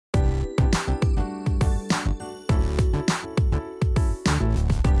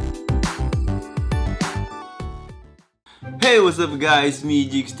Hey, what's up guys? Me,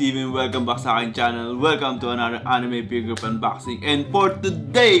 Jigz TV, and welcome back sa aking channel. Welcome to another anime figure unboxing. And for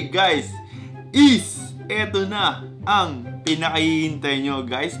today guys, eto na ang pinakahihintay nyo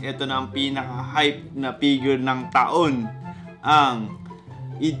guys. Eto na ang pinaka-hype na figure ng taon. Ang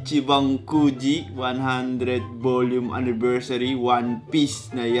Ichiban Kuji 100 volume anniversary One Piece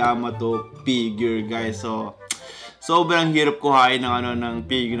na Yamato figure guys. So sobrang hirap kuhain ng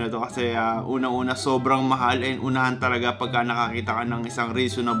figure na to kasi unang-una sobrang mahal and unahan talaga pagka nakakita ka ng isang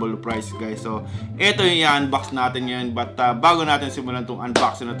reasonable price guys. So ito yung i-unbox natin ngayon, but bago natin simulan tong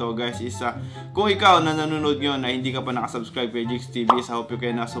unboxing na to guys is kung ikaw na nanonood ngayon na hindi ka pa nakasubscribe kay Jigz TV, I hope you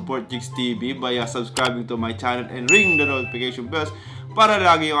can support Jigz TV by subscribing to my channel and ring the notification bells para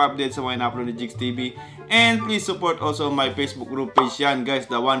lagi yung update sa mga na-upload ni Jigz TV. And please support also my Facebook group page yan guys,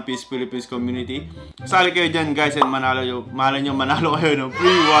 the One Piece Philippines community. Sali kayo dyan guys and manalo kayo ng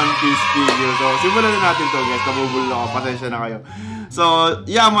free One Piece figure. So simulan na natin to guys, kabubulol ako, pasensya na kayo. So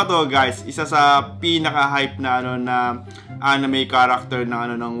Yamato guys, isa sa pinaka-hype na na anime character na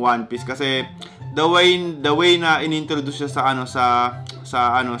ng One Piece kasi the way na inintroduce siya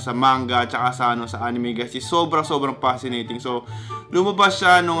sa manga at sa anime guys is sobrang fascinating. So lumabas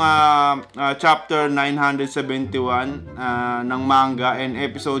siya nung chapter 971 ng manga and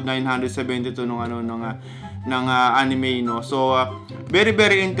episode 972 ng anime, no. So very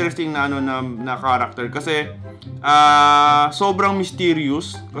interesting na na character kasi sobrang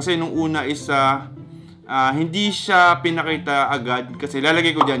mysterious kasi nung una is hindi siya pinakita agad kasi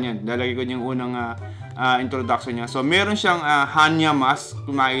lalagay ko yung unang introduction niya. So meron siyang Hanya mask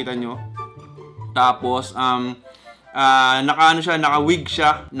kung makikita nyo. Tapos naka-wig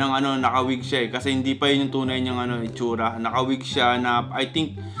siya kasi hindi pa yun yung tunay niyang itsura. Naka-wig siya na I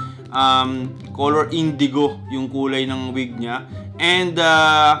think color indigo yung kulay ng wig niya. And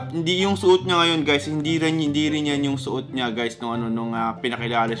hindi yung suot niya ngayon guys, hindi rin yan yung suot niya guys nung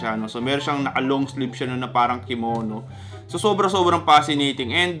pinakilala siya, no. So meron siyang naka-long sleeve siya na parang kimono. So sobrang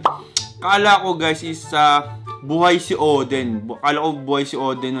fascinating. And kala ko guys is buhay si Oden. Kala ko buhay si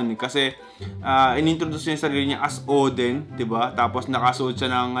Oden nun kasi inintroduce niya yung sarili niya as Oden, 'di ba? Tapos nakasuot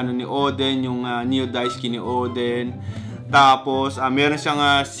siya ng ni Oden, yung Neo Daisuke ni Oden. Tapos meron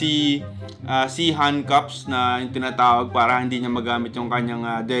siyang sea handcuffs na yung tinatawag para hindi niya magamit yung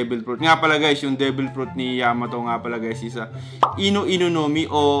kanyang devil fruit. Nga pala guys, yung devil fruit ni Yamato nga pala guys is Ino Inonomi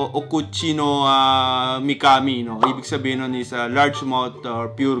o Okuchi no Mikami, no. Ibig sabihin nun is large mouth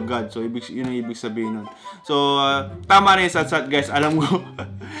or pure god. So yun ang ibig sabihin nun. So tama na yung satsat guys. Alam ko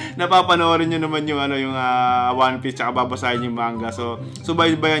napapanoorin nyo naman yung yung One Piece tsaka babasahin yung manga. So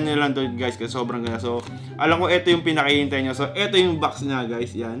subaybayan nyo lang to guys kasi sobrang ganda. So alam ko ito yung pinakihintay nyo. So ito yung box niya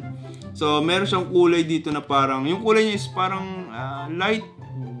guys, yan. So meron siyang kulay dito na parang, yung kulay niya is parang light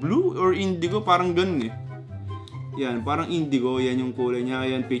blue or indigo, parang ganun eh. Yan, parang indigo, yan yung kulay niya.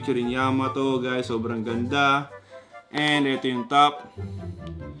 Yan, featuring Yamato guys, sobrang ganda. And ito yung top.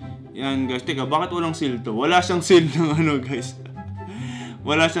 Yan guys, teka, bakit walang seal to? Wala siyang seal ng guys.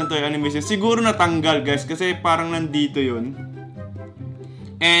 Wala siyang toy animation. Siguro natanggal guys kasi parang nandito yun.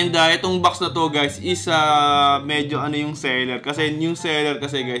 And itong box na to guys is medyo yung seller kasi yung seller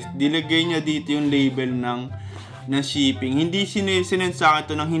kasi guys dilagay niya dito yung label ng shipping. Hindi sinend sa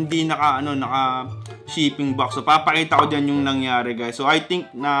akin to ng hindi naka shipping box. So papakita ko diyan yung nangyari guys. So I think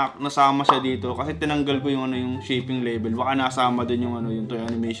na nasama siya dito kasi tinanggal ko yung yung shipping label. Baka nasama din yung yung toy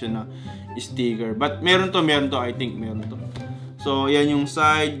animation na sticker. But meron to I think meron to. So yan yung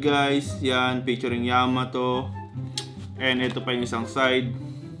side guys. Yan featuring Yamato. And ito pa yung isang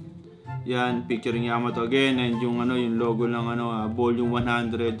side. Yan, picturing Yamato again, and yung yung logo ng volume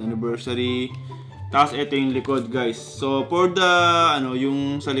 100 anniversary. Tapos ito yung likod guys. So for the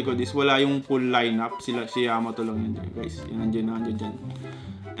yung sa likod is wala yung full lineup, si Yamato lang yan dyan guys. Yan nandiyan dyan.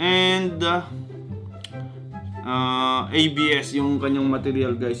 And ABS, yung kanyang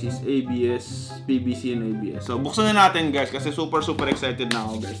material guys is ABS, PVC and ABS. So buksan na natin guys kasi super excited na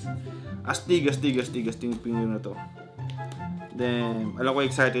ako guys. Astig yung finger na to. Then, alam ko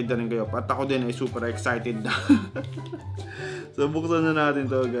excited na rin kayo. At ako din ay super excited na. So, buksan na natin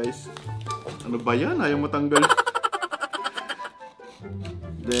to guys. Ano ba yan? Ayaw matanggal.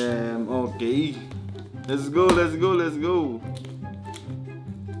 Then, okay. Let's go.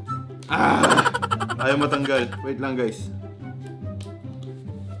 Ayaw matanggal. Wait lang guys.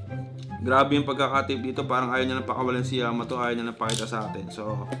 Grabe yung pagkakatip dito. Parang ayaw niya na pakawalan si Yamato. Ayaw niya na pakita sa atin.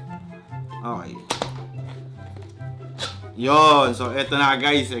 So, okay. Yon, so eto na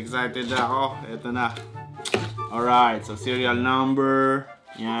guys, excited na ako. Eto na. Alright, so serial number.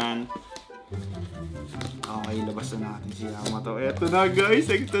 Yan. Okay, labas na natin si Yamato. Eto na guys,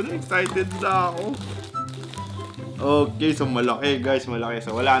 excited na ako. Okay, so malaki guys, malaki.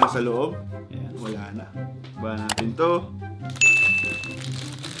 So wala na sa loob. Ayan, wala na. Ba natin to.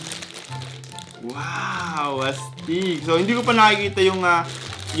 Wow, astig. So hindi ko pa nakikita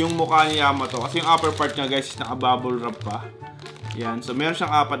yung mukha ni Yamato kasi yung upper part niya guys is naka-bubble wrap pa. Yan, so meron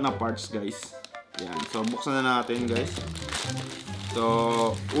siyang 4 na parts guys. Yan, so buksan na natin guys.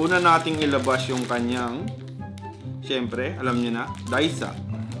 So una nating ilabas yung kanyang, syempre, alam niyo na, daisa.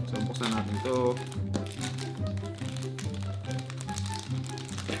 So buksan natin to.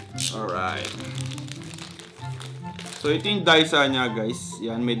 Alright. So ito yung daisa niya guys.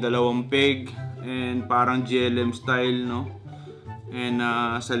 Yan, may dalawang peg and parang GLM style, no? And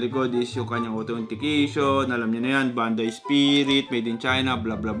sa likod is yung kanyang authentication. Alam niyo na yan, Bandai Spirit, made in China,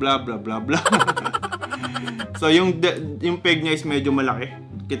 blah blah blah blah blah blah. So yung peg niya is medyo malaki.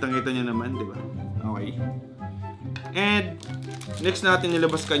 Kitang-kita niyo naman, di ba? Okay. And next natin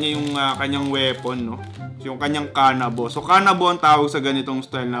nilabas kanya yung kanyang weapon, no? Yung kanyang kanabo. So kanabo ang tawag sa ganitong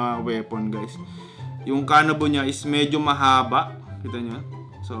style na weapon, guys. Yung kanabo niya is medyo mahaba. Kita niyo?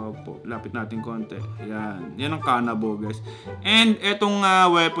 So, lapit natin konti. Yan. Yan ang kanabo, guys. And etong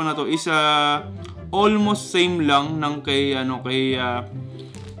weapon na to is almost same lang ng kay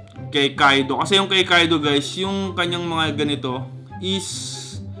Kaido. Kasi yung kay Kaido, guys, yung kanyang mga ganito is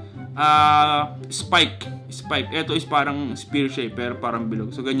spike. Ito is parang spear shape pero parang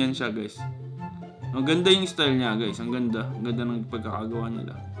bilog. So ganyan siya, guys. Ang ganda yung style niya, guys. Ang ganda. Ang ganda ng pagkakagawa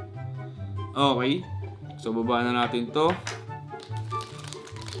nila. Okay. So baba na natin to.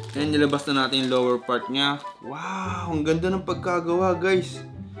 And nilabas na natin yung lower part niya. Wow! Ang ganda ng pagkagawa, guys.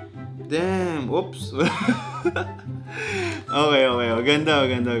 Damn! Oops! Okay. Ganda.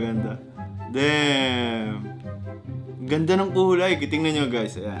 Damn! Ganda ng kulay. Tingnan nyo,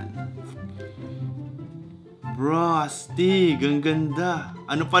 guys. Ayan. Bro, astig. Ang ganda.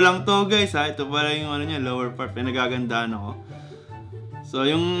 Ano pa lang to, guys, ha? Ito pala yung ano niya, lower part. Pinagagandahan ako. So,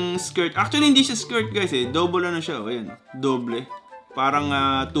 yung skirt. Actually, hindi siya skirt, guys, eh. Double ano siya. O, ayan. Doble. Parang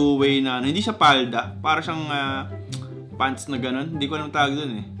two-way na, hindi siya palda. Parang siyang pants na ganun. Hindi ko alam tawag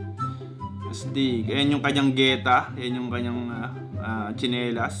dun eh. Astig. Ayan yung kanyang geta. Ayan yung kanyang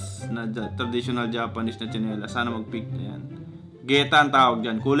chinelas. Na traditional Japanese na chinelas. Sana mag-pick. Ayan. Geta ang tawag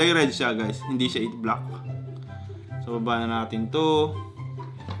dyan. Kulay red siya, guys. Hindi siya black. So, baba na natin to.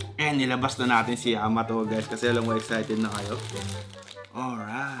 And nilabas na natin si Yamato, guys. Kasi alam mo, excited na kayo.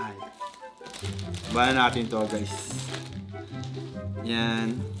 Alright. Baba na natin to, guys.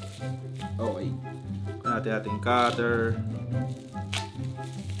 Yan. Okay. Natin ating cutter.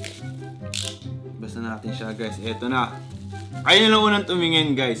 Basta natin siya, guys. Eto na. Kayo na lang unang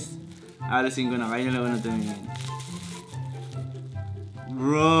tumingin, guys. Alisin ko na. Kayo na lang unang tumingin.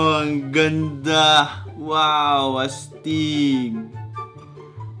 Bro, ang ganda. Wow, astig.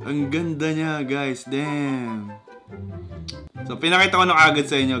 Ang ganda niya, guys. Damn. So, pinakita ko na agad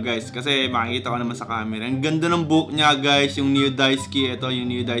sa inyo, guys. Kasi makikita ko naman sa camera. Ang ganda ng buhok niya, guys. Yung new Daisuke. Ito, yung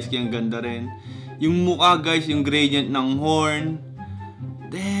new Daisuke. Ang ganda rin. Yung mukha, guys. Yung gradient ng horn.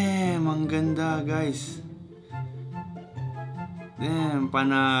 Damn. Ang ganda, guys. Damn.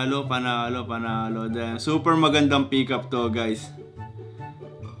 Panalo. Damn. Super magandang pickup to, guys.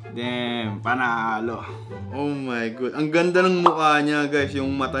 Damn. Panalo. Oh my god. Ang ganda ng mukha niya, guys.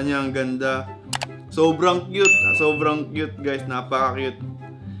 Yung mata niya, ang ganda. Sobrang cute. Sobrang cute, guys. Napaka-cute.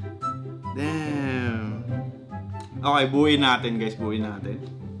 Damn. Okay, buuin natin, guys. Buuin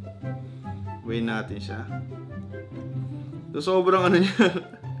natin siya. So, sobrang ano niya.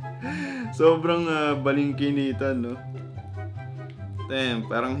 Sobrang balingkinitan, no? Damn,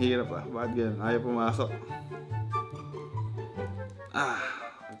 parang hirap ah. Bakit ganun? Ayaw pumasok.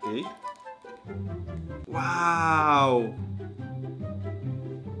 Okay. Wow!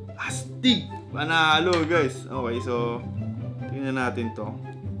 Astig! Panalo, guys. Okay, so tingnan natin to.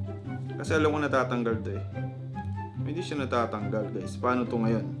 Kasi alam ko natatanggal to eh. Hindi siya natatanggal, guys. Paano to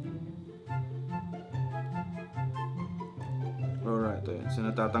ngayon? Alright, ayan. So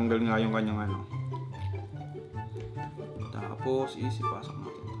natatanggal nga yung kanyang ano. Tapos, easy, pasok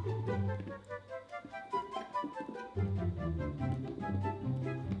natin to.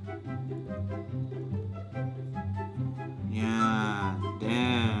 Yan.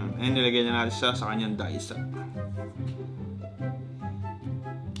 Damn. And nilagay na natin siya sa kanyang daisa.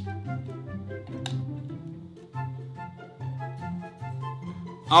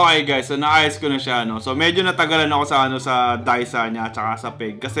 Okay, guys, so naayos ko na siya, no. So medyo natagalan ako sa daisa niya at saka sa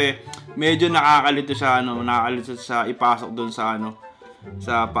peg kasi medyo nakakalito siya, nakakalito siya ipasok doon sa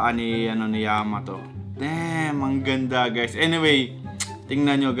sa paa ni Yamato. Damn, ang ganda, guys. Anyway,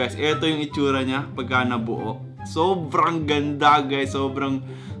 tingnan nyo, guys. Ito yung itsura niya pagka nabuo. Sobrang ganda, guys.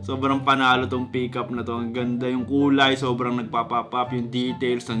 Sobrang panalo tong pickup na to. Ang ganda yung kulay, sobrang nagpapop up yung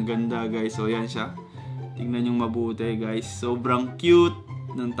details, ang ganda guys. So yan siya. Tingnan yung mabuti guys. Sobrang cute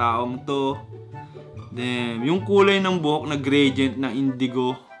ng taong to. Damn, yung kulay ng buhok na gradient na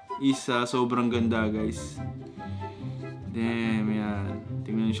indigo is sobrang ganda guys. Damn, yan.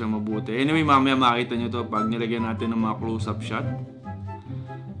 Tingnan nyo siya mabuti. Anyway, mamaya makita nyo to pag nilagyan natin ng mga close-up shot.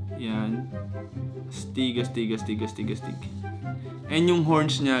 Yan. Astig. And yung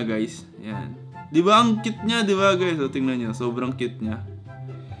horns niya guys. Yan. Diba ang cute niya, diba guys? So tingnan nyo, sobrang cute niya.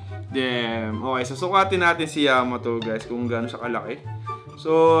 Damn. Okay, so sukatin natin si Yamato guys kung gaano siya kalaki.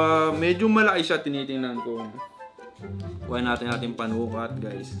 So, medyo malaki siya, tinitingnan ko. Kuha natin panukat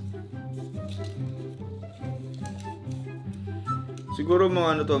guys. Siguro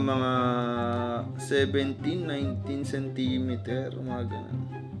mga ano to, mga 17, 19 cm, mga ganun.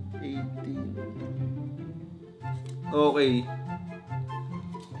 18. Okay.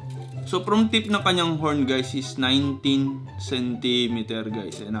 So from tip ng kanyang horn guys is 19 cm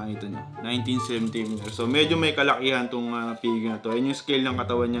guys. Ayan, nakita nyo. 19 cm. So medyo may kalakihan tong figure na to. Ayan yung scale ng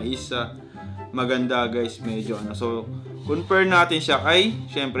katawan niya is maganda guys. Medyo ano. So compare natin siya kay,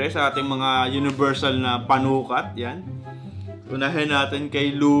 syempre sa ating mga universal na panukat. Yan. Unahin natin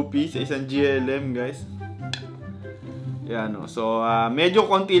kay Luffy sa isang GLM guys. Yan no. So medyo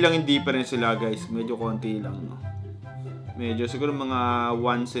konti lang yung difference sila guys. Medyo konti lang no. Medyo siguro mga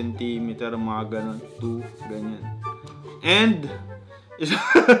 1 cm, mga ganun, 2, ganyan. And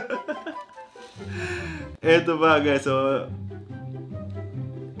eto ba guys, so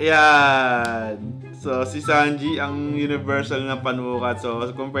yan. So si Sanji ang universal na panukat. So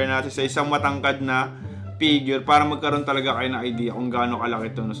compare natin sa isang matangkad na figure para magkaroon talaga kayo ng idea kung gaano kalaki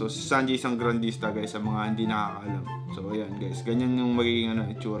ito. No? So si Sanji isang grandista guys sa mga hindi nakakaalam. So ayan guys, ganyan yung magiging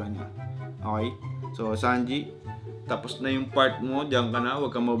itsura niya. Okay? So Sanji, tapos na yung part mo, diyan ka na,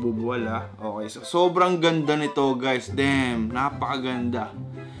 huwag kang mabubuwala. Okay, so sobrang ganda nito guys. Damn, napakaganda.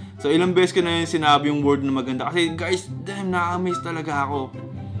 So ilang beses ko na yung sinabi yung word na maganda. Kasi guys, damn, na-amaze talaga ako.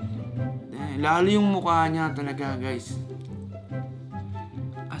 Damn, lalo yung mukha niya talaga guys.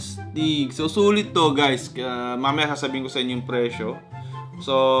 Astig. So sulit to guys. Mamaya sasabihin ko sa inyo yung presyo.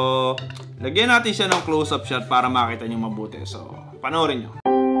 So, lagyan natin siya ng close-up shot para makita nyo mabuti. So, panoorin nyo.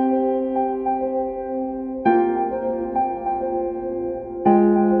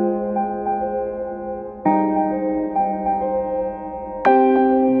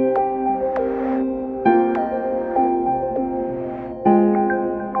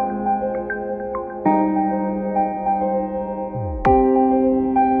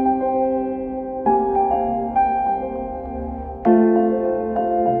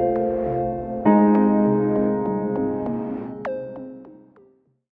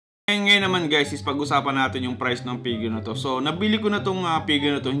 Ngayon naman guys is pag-usapan natin yung price ng figure na to. So nabili ko na tong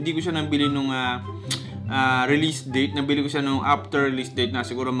figure na to. Hindi ko siya nabili nung release date. Nabili ko siya nung after release date na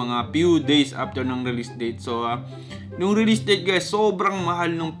siguro mga few days after ng release date. So nung release date guys, sobrang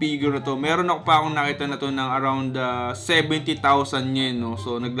mahal ng figure na to. Meron ako pa akong nakita na to ng around 70,000 yen, no.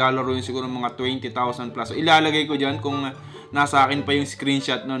 So naglalaro yun siguro mga 20,000 plus. So ilalagay ko diyan kung nasa akin pa yung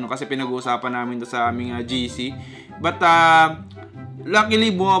screenshot no, kasi pinag-uusapan namin to sa aming GC. But luckily,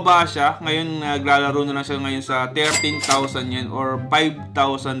 bumaba siya. Ngayon, naglalaro na lang siya ngayon sa 13,000 yen or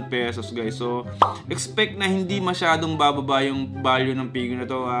 5,000 pesos, guys. So, expect na hindi masyadong bababa yung value ng figure na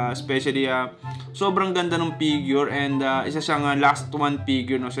to. Especially, sobrang ganda ng figure and isa siyang last one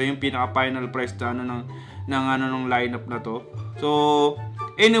figure, no? So, yung pinaka-final price na ng lineup na to. So,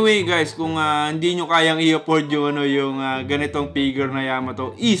 anyway, guys, kung hindi nyo kayang i-afford yung, yung ganitong figure na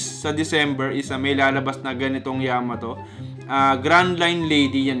Yamato is sa December, is may lalabas na ganitong Yamato. Grand Line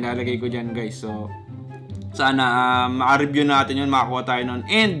Lady, yan lalagay ko dyan guys. So sana maka-review natin yun, makakuha tayo nun.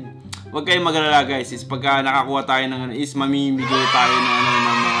 And huwag kayong mag-alala guys, is pagka nakakuha tayo ng is mamimigay tayo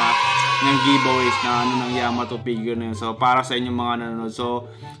ng giveaways na ng Yamato figure na yun. So para sa inyong mga nanonood. So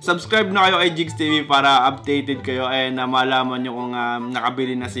subscribe na kayo kay Jigz TV para updated kayo and malaman nyo kung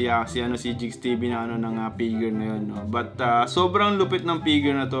nakabili na si Jigz TV na ng figure na yun, no? But sobrang lupit ng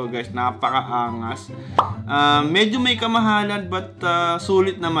figure na to guys, napakaangas. Medyo may kamahalan but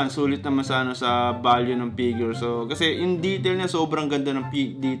sulit naman sa value ng figure. So kasi in detail niya sobrang ganda ng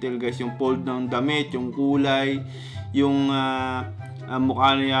detail guys, yung fold ng damit, yung kulay, yung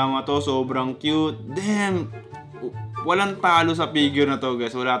mukha ni Yamato sobrang cute. Damn, walang talo sa figure na to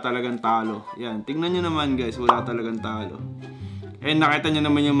guys, wala talagang talo. Yan, tingnan nyo naman guys, wala talagang talo. And nakita nyo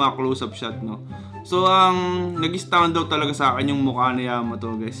naman yung mga close-up shot, no. So nag-stand out talaga sa akin yung mukha ni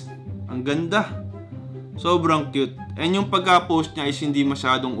Yamato guys. Ang ganda, sobrang cute. And yung pagka-post niya is hindi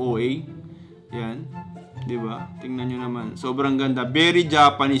masyadong OA. Yan, Di ba? Tingnan nyo naman. Sobrang ganda. Very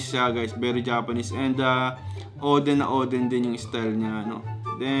Japanese siya, guys. Very Japanese. And Oden na Oden din yung style niya, no?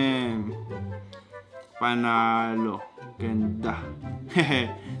 Damn. Panalo. Ganda.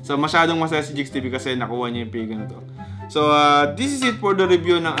 So, masyadong masaya si Jigz TV kasi nakuha niya yung figure na to. So, this is it for the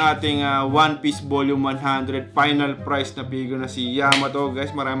review ng ating One Piece Volume 100 final price na figure na si Yamato.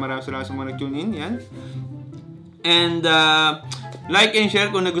 Guys, maraming salamat sa mga nag-tune in. Yan. And, like and share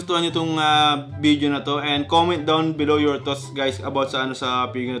kung nagustuhan nyo itong video na to. And comment down below your thoughts, guys, about sa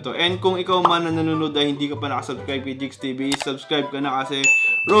figure na to. And kung ikaw man na nanonood ay hindi ka pa nakasubscribe kay Jigz TV, subscribe ka na kasi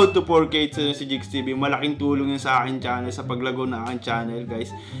road to 4K si Jigz TV. Malaking tulong yun sa akin channel, sa paglago na akin channel,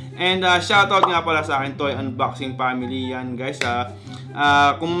 guys. And shoutout nga pala sa akin Toy Unboxing Family yan, guys.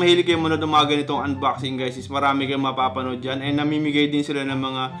 Kung mahilig kayo manood ng mga ganitong unboxing, guys, is marami kayong mapapanood dyan. And namimigay din sila ng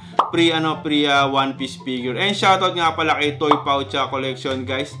mga pre One Piece figure. And shoutout nga pala kay Toy Poucha Collection,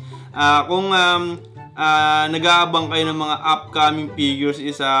 guys. Kung nag-aabang kayo ng mga upcoming figures,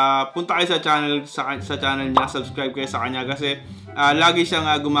 is punta kayo sa channel niya, subscribe kayo sa kanya kasi lagi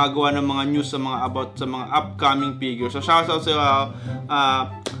siyang gumagawa ng mga news sa mga upcoming figures. So shoutout sa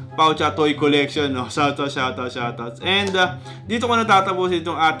Poucha Toy Collection, no? Shoutout. And dito ko natatapos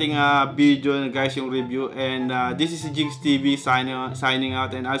itong ating video, guys, yung review. And this is Jigz TV signing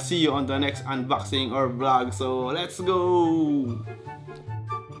out, and I'll see you on the next unboxing or vlog. So let's go.